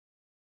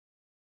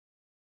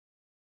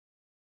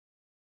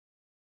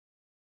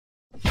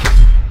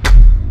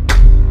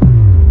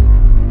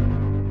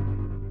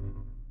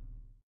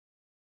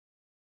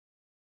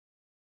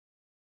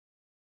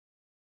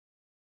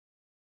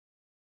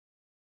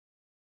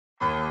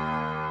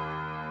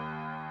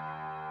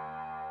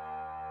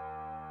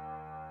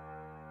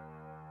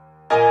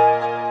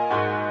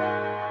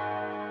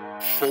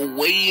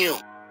William.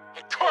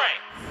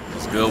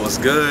 What's good, what's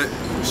good?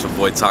 It's your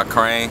boy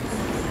Tycrane.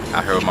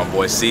 Out here with my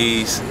boy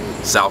Ceesz,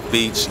 South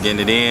Beach, getting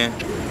it in.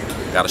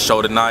 Got a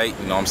show tonight,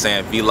 you know what I'm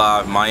saying,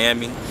 V-Live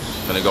Miami.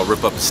 Gonna go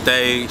rip up the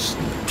stage,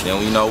 then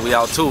we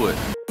out to it.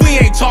 We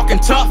ain't talking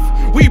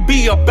tough, we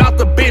be about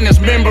the business.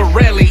 Remember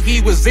Relly,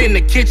 he was in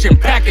the kitchen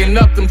packing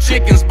up them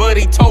chickens, but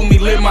he told me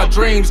live my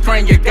dreams,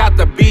 Crane, you got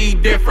to be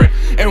different.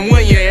 And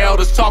when your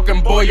elders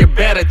talking, boy, you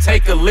better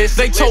take a list.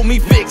 They told me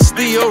fix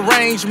the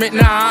arrangement,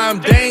 now I'm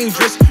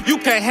dangerous. You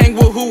can't hang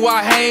with who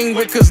I hang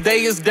with, cause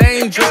they is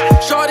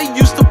dangerous. Shorty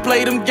used to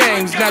play them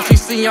games, now she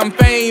see I'm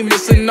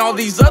famous. And all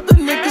these other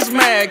niggas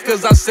mad,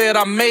 cause I said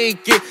I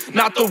make it.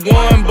 Not the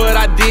one, but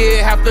I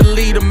did have to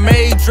lead a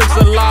matrix.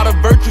 A lot of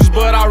virtues,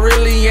 but I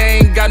really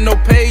ain't got no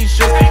patience.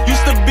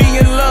 Used to be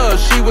in love,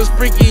 she was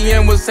freaky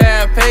and was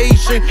half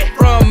patient.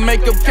 From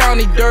Makeup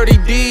County, Dirty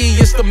D,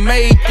 it's the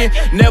making.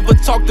 Never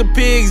talk to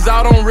pigs,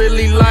 I don't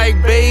really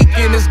like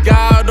bacon. It's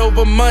God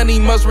over money,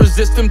 must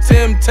resist them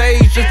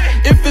temptations.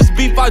 If it's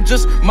beef, I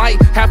just might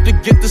have to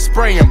get the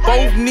spraying.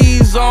 Both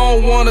knees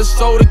on, wanna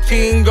so the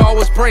king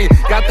always praying.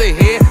 Got the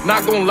head,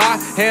 not gonna lie,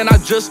 and I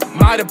just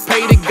might have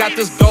paid it. Got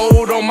this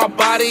gold on my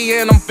body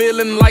and I'm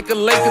feeling like a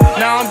Laker.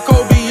 Now I'm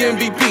Kobe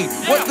MVP,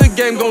 what the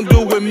game gonna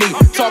do with me?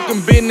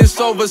 Talking business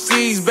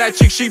overseas, bad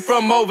chick, she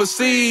from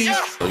overseas.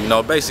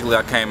 So, basically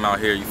I came out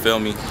here, you feel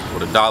me,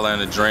 with $1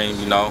 and a dream,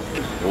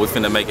 and we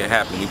finna make it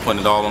happen. We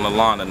putting it all on the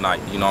line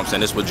tonight, you know what I'm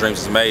saying? This is what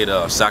dreams is made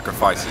of,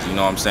 sacrifices, you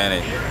know what I'm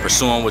saying, and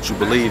pursuing what you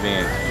believe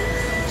in.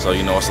 So,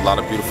 it's a lot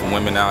of beautiful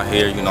women out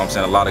here, you know what I'm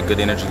saying, a lot of good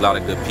energy, a lot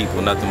of good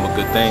people, nothing but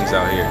good things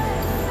out here.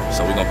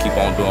 So we're gonna keep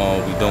on doing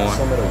what we doing,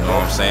 you know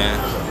what I'm saying?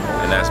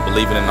 And that's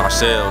believing in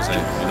ourselves and,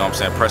 you know what I'm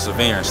saying,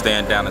 persevering,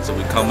 staying down until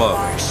we come up.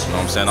 You know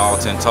what I'm saying, all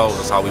 10 toes,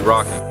 that's how we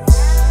rockin'.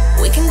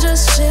 We can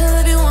just chill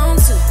if you want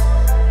to.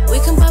 We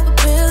can pop a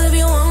pill if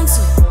you want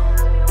to.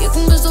 You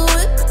can just do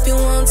it if you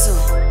want to.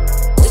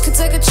 We can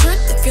take a trip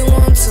if you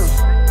want to.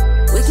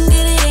 We can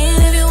get it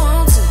in if you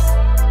want to.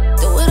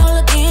 Do it all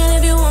again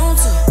if you want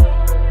to.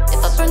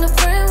 If I bring a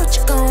friend, what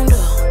you gon' do?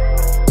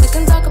 We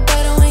can talk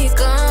about it when you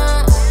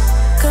come.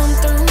 Come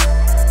through,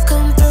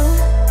 come through,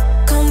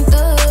 come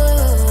through.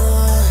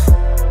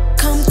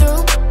 Come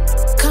through,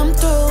 come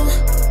through.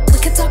 We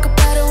can talk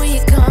about it when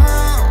you come.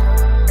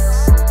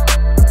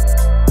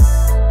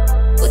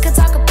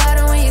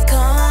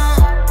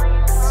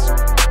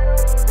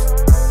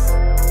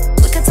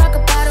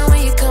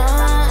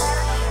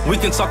 We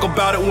can talk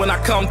about it when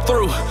I come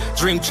through.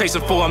 Dream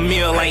chasing for a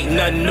meal ain't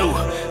nothing new.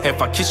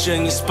 If I kiss you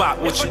in your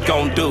spot, what you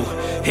gon' do?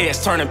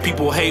 Heads turning,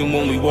 people hating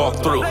when we walk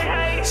through.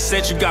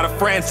 Said you got a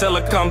friend, tell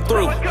her come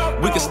through.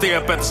 We can stare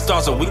up at the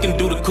stars or we can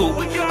do the coupe.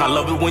 I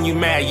love it when you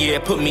mad, yeah,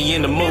 put me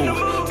in the mood.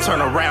 Turn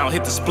around,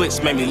 hit the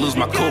splits, make me lose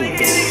my cool.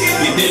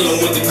 You're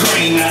dealing with the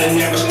Crane, not an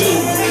average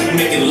dude.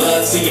 Making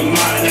love to your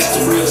mind, that's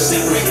the real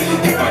secret.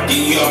 If I give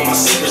you all my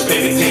secrets,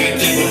 baby, can't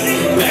keep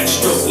it.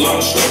 Backstroke,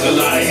 long stroke, a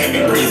lot of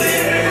heavy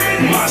breathing.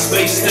 My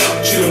space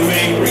out, you the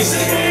main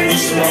reason.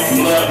 Used to run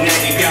from love, now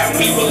you got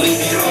me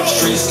believing.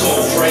 Streets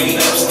cold,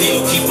 prayed up,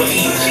 still keep a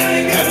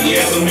eating. Have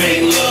you ever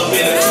made love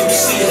in a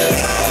two-seater?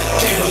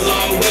 Came a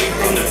long way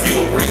from the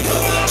Buick Reaper.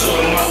 Told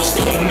them I was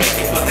gonna make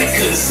it, but they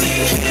couldn't see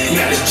it.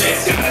 Now this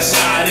jack got us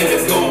hide in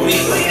the gold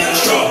eagle.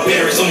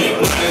 Strawberries on your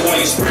body while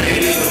you spread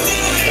it eagle.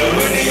 And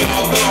when they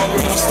all gone,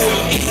 bro, I'm still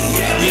eating.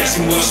 Yes,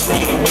 you was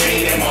from the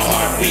way that my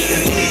heart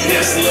beating.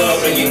 That's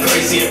love, and you're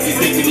crazy if you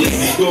think you leave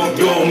me.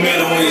 Gold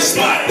medal on your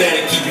spot,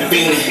 that'll keep you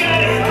feeling.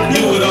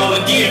 Do it all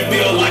again,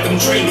 feel like I'm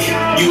dreaming.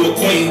 You a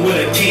queen with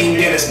a king,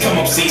 then it's come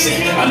up season.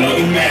 I know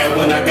you mad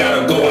when I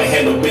gotta go and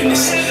handle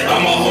business.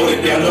 I'ma hold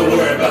it down, don't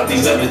worry about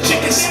these other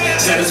chickens.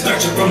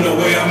 Satisfaction from the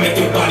way I make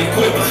your body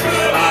quiver.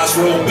 Eyes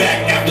roll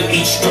back after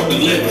each stroke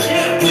delivered.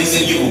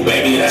 Pleasing you,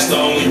 baby, that's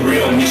the only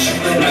real mission.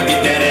 Now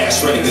get that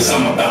ass ready, cause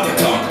I'm about to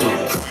come through.